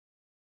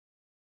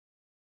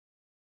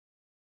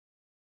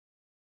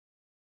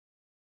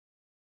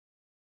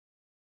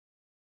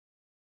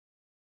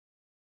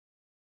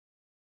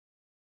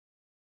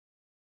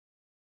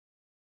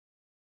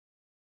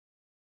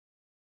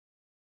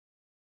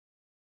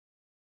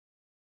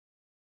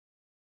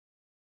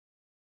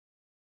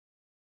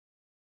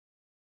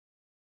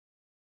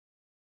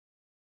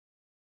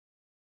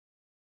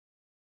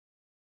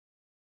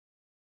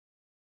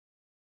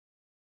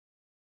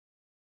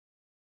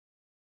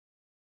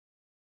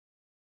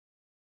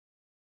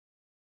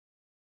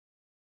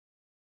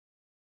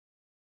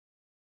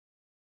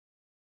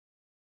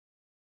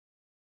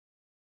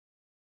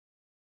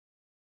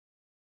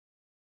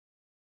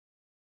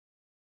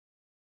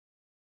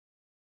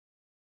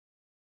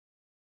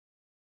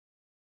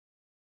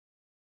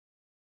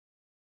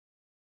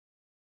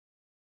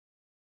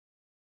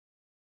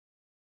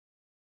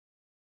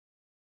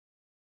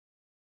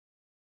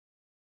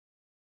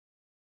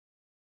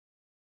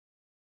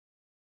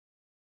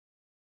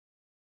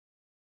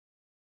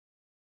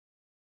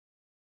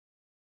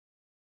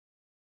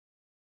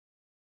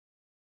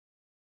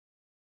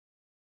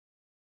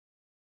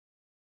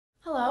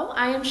Hello,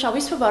 I am Shelby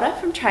Swoboda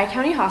from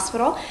Tri-County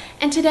Hospital,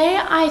 and today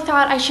I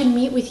thought I should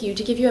meet with you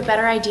to give you a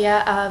better idea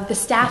of the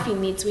staffing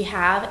needs we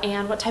have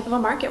and what type of a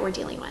market we're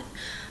dealing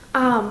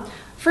with.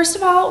 First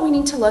of all, we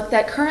need to look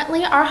that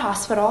currently our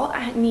hospital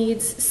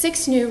needs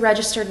 6 new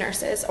registered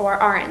nurses, or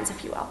RNs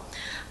if you will.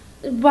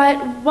 But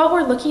what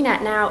we're looking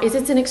at now is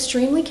it's an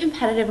extremely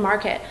competitive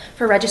market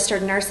for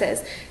registered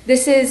nurses.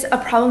 This is a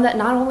problem that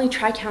not only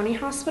Tri-County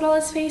Hospital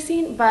is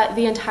facing, but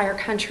the entire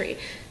country.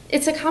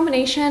 It's a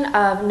combination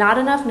of not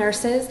enough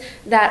nurses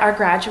that are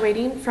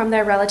graduating from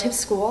their relative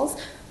schools,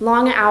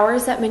 long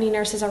hours that many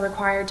nurses are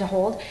required to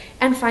hold,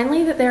 and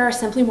finally that there are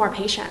simply more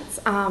patients.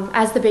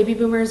 As the baby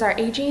boomers are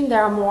aging,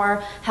 there are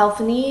more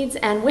health needs,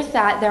 and with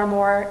that, there are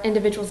more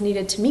individuals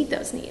needed to meet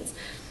those needs.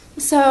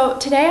 So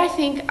today I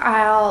think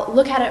I'll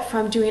look at it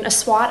from doing a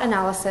SWOT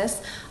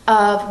analysis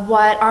of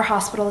what our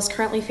hospital is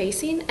currently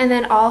facing, and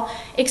then I'll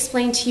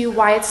explain to you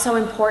why it's so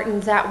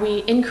important that we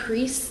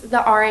increase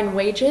the RN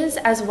wages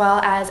as well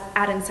as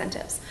add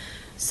incentives.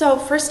 So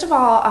first of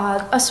all,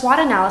 a SWOT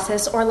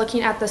analysis, or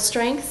looking at the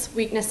strengths,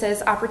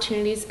 weaknesses,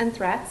 opportunities, and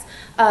threats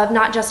of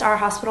not just our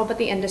hospital but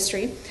the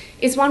industry,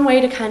 is one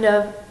way to kind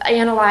of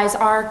analyze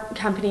our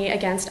company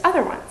against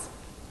other ones.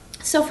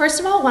 So first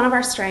of all, one of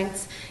our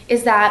strengths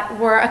is that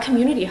we're a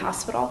community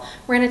hospital.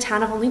 We're in a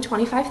town of only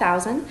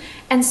 25,000,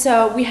 and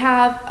so we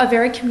have a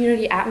very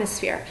community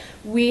atmosphere.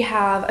 We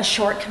have a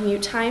short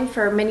commute time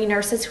for many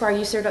nurses who are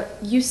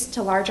used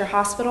to larger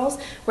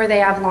hospitals where they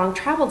have long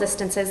travel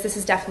distances. This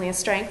is definitely a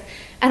strength.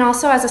 And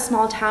also, as a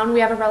small town,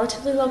 we have a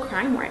relatively low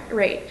crime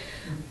rate.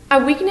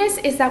 A weakness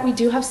is that we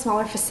do have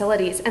smaller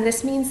facilities, and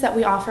this means that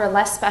we offer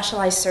less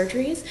specialized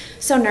surgeries,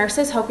 so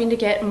nurses hoping to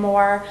get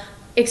more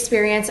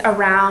experience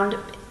around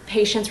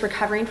patients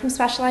recovering from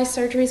specialized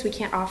surgeries, we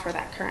can't offer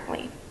that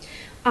currently.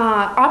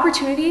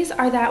 Opportunities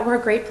are that we're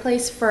a great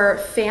place for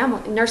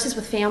nurses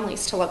with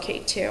families to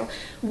locate to.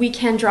 We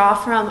can draw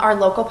from our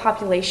local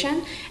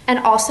population, and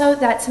also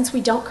that since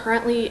we don't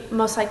currently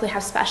most likely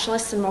have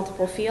specialists in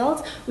multiple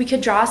fields, we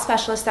could draw a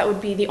specialist that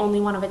would be the only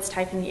one of its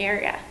type in the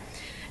area.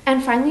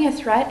 And finally, a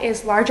threat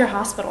is larger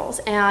hospitals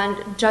and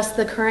just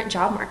the current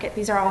job market.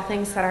 These are all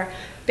things that are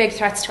big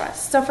threats to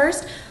us. So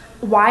first,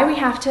 why we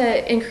have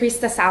to increase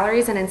the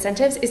salaries and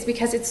incentives is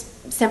because it's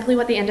simply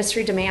what the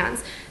industry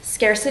demands.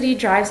 Scarcity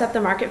drives up the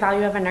market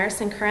value of a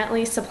nurse, and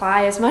currently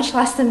supply is much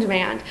less than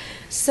demand.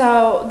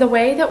 So the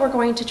way that we're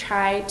going to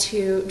try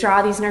to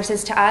draw these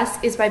nurses to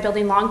us is by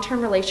building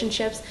long-term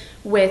relationships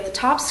with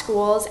top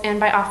schools and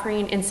by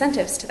offering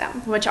incentives to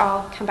them, which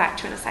I'll come back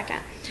to in a second.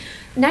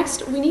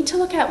 Next, we need to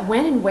look at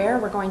when and where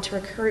we're going to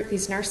recruit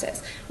these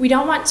nurses. We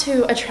don't want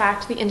to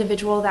attract the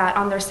individual that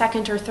on their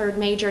second or third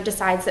major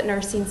decides that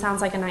nursing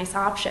sounds like a nice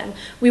option.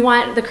 We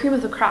want the cream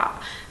of the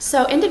crop.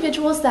 So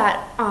individuals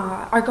that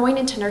are going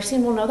into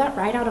nursing will know that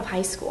right out of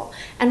high school.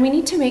 And we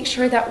need to make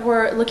sure that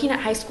we're looking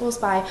at high schools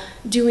by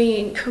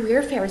doing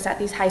career fairs at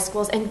these high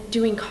schools and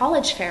doing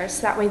college fairs,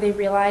 so that way they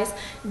realize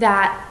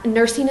that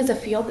nursing is a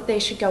field that they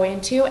should go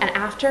into, and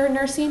after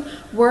nursing,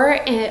 we're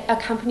a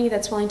company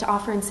that's willing to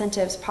offer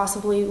incentives,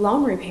 possibly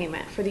loan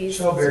repayment for these.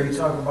 So are you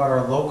talking about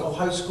our local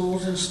high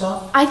schools and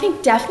stuff? I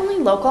think definitely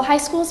local high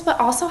schools, but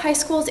also high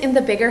schools in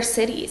the bigger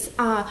cities.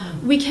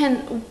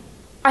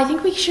 I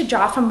think we should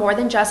draw from more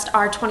than just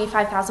our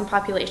 25,000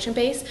 population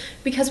base,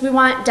 because we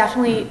want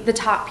definitely the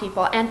top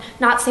people. And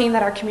not saying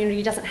that our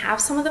community doesn't have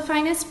some of the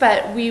finest,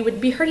 but we would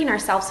be hurting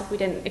ourselves if we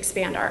didn't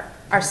expand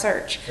our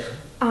search. Sure.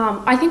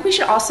 I think we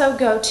should also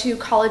go to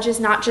colleges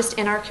not just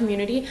in our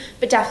community,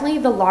 but definitely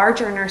the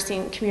larger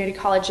nursing community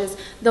colleges,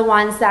 the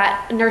ones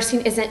that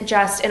nursing isn't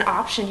just an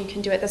option you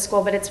can do at the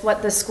school, but it's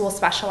what the school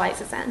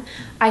specializes in.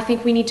 I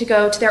think we need to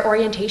go to their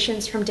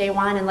orientations from day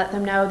one and let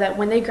them know that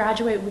when they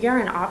graduate, we are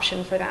an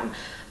option for them.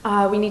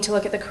 We need to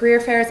look at the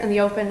career fairs and the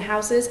open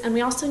houses, and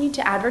we also need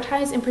to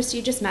advertise in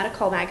prestigious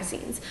medical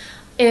magazines.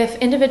 If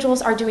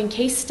individuals are doing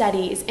case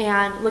studies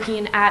and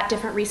looking at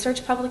different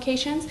research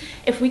publications,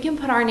 if we can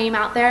put our name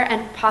out there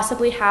and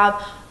possibly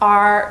have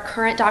our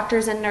current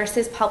doctors and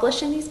nurses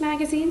published in these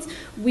magazines,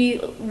 we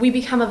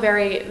become a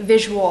very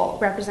visual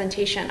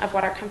representation of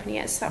what our company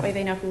is, so that way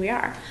they know who we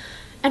are.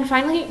 And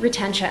finally,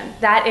 retention.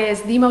 That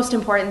is the most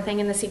important thing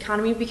in this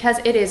economy, because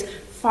it is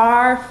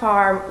far,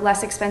 far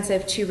less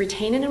expensive to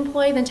retain an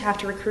employee than to have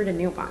to recruit a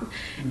new one.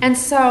 And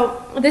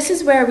so this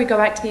is where we go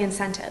back to the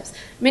incentives.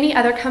 Many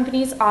other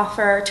companies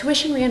offer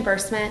tuition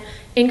reimbursement,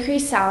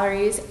 increased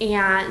salaries,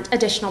 and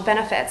additional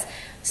benefits.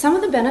 Some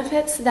of the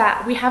benefits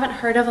that we haven't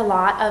heard of a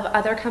lot of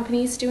other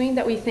companies doing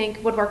that we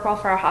think would work well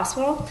for our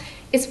hospital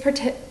is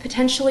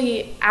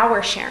potentially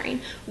hour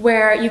sharing,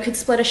 where you could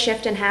split a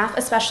shift in half,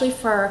 especially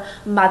for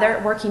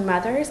working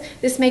mothers.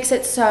 This makes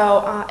it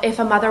so if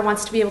a mother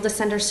wants to be able to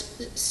send her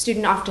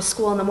student off to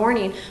school in the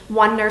morning,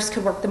 one nurse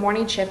could work the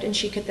morning shift and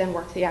she could then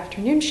work the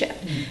afternoon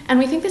shift. And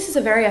we think this is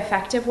a very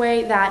effective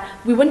way that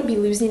we wouldn't be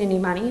losing any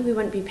money, we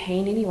wouldn't be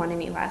paying anyone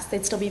any less,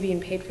 they'd still be being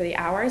paid for the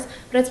hours,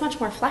 but it's much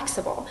more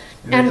flexible.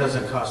 And it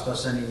doesn't cost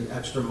us any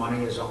extra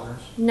money as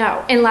owners?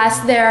 No, unless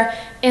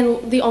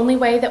the only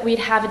way that we'd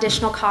have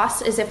additional costs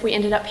costs is if we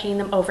ended up paying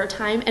them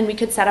overtime, and we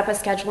could set up a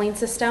scheduling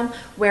system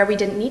where we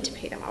didn't need to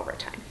pay them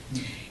overtime.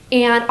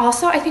 And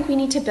also, I think we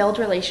need to build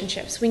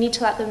relationships. We need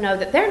to let them know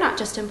that they're not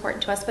just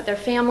important to us, but their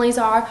families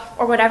are,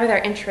 or whatever their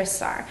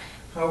interests are.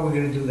 How are we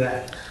gonna do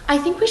that? I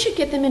think we should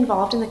get them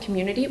involved in the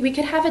community. We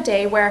could have a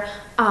day where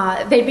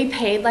they'd be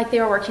paid like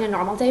they were working a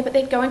normal day, but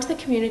they'd go into the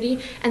community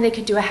and they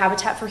could do a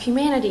Habitat for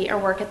Humanity or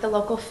work at the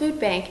local food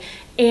bank.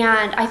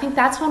 And I think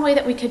that's one way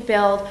that we could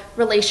build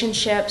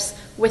relationships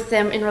with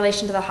them in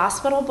relation to the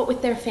hospital, but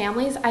with their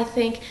families, I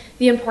think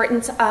the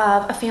importance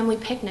of a family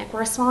picnic.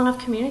 We're a small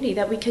enough community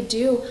that we could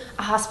do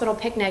a hospital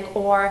picnic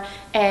or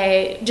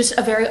just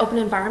a very open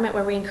environment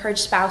where we encourage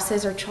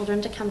spouses or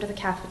children to come to the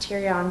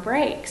cafeteria on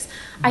breaks.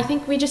 I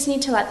think we just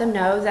need to let them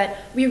know that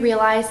we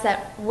realize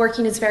that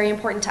working is very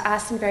important to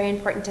us and very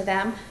important to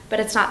them, but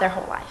it's not their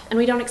whole life, and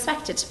we don't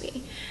expect it to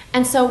be.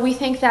 And so we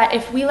think that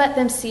if we let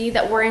them see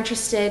that we're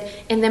interested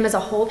in them as a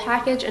whole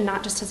package and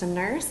not just as a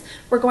nurse,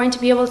 we're going to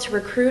be able to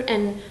recruit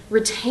and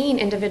retain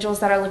individuals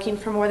that are looking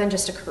for more than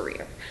just a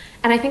career.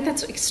 And I think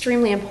that's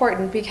extremely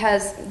important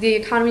because the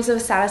economies of a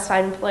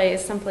satisfied employee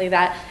is simply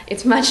that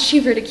it's much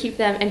cheaper to keep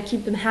them and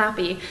keep them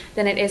happy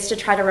than it is to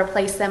try to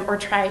replace them or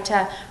try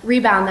to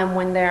rebound them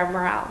when their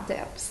morale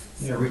dips.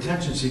 Yeah,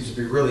 retention seems to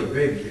be really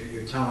big.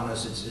 You're telling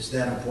us it's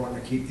that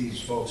important to keep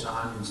these folks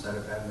on instead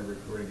of having to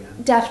recruit again.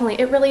 Definitely,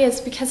 it really is,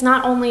 because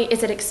not only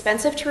is it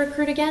expensive to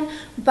recruit again,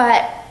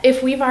 but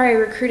if we've already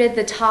recruited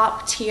the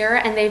top tier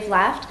and they've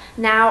left,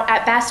 now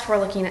at best we're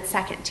looking at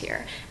second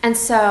tier. And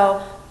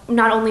so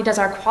not only does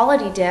our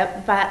quality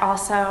dip, but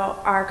also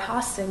our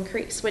costs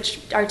increase,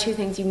 which are two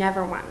things you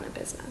never want in a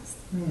business.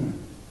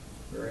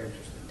 Very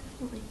interesting.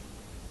 Definitely.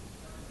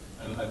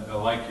 I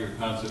like your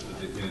concept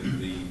of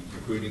the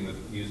recruiting with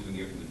using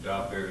the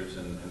job fairs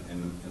and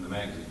the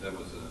magazines. That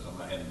was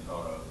something I hadn't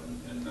thought of,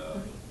 and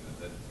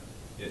that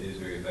it is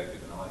very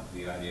effective. And I like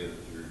the idea that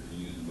you're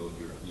using both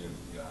your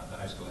the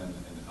high school and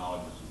the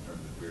colleges in terms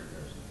of career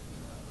fairs.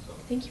 So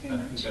Thank you very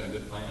much. You've got a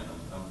good plan.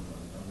 I'm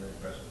very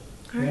impressed.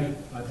 All right.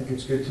 Yeah, I think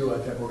it's good too. I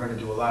think we're gonna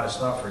do a lot of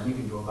stuff, or you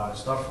can do a lot of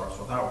stuff for us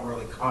without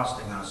really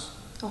costing us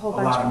A a whole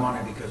bunch lot of of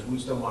money, because we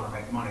still wanna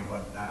make money,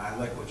 but I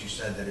like what you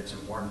said, that it's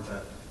important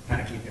to kind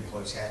of keep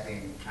employees happy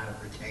and kind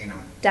of retain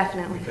them.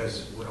 Definitely.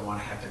 Because we don't want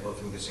to have to go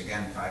through this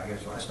again 5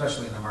 years,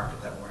 especially in the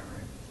market that we're in,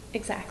 right?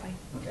 Exactly.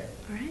 Okay.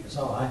 All right. That's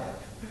all I have.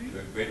 All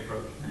right. Great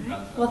approach. All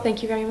right. Well,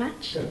 thank you very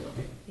much. Good.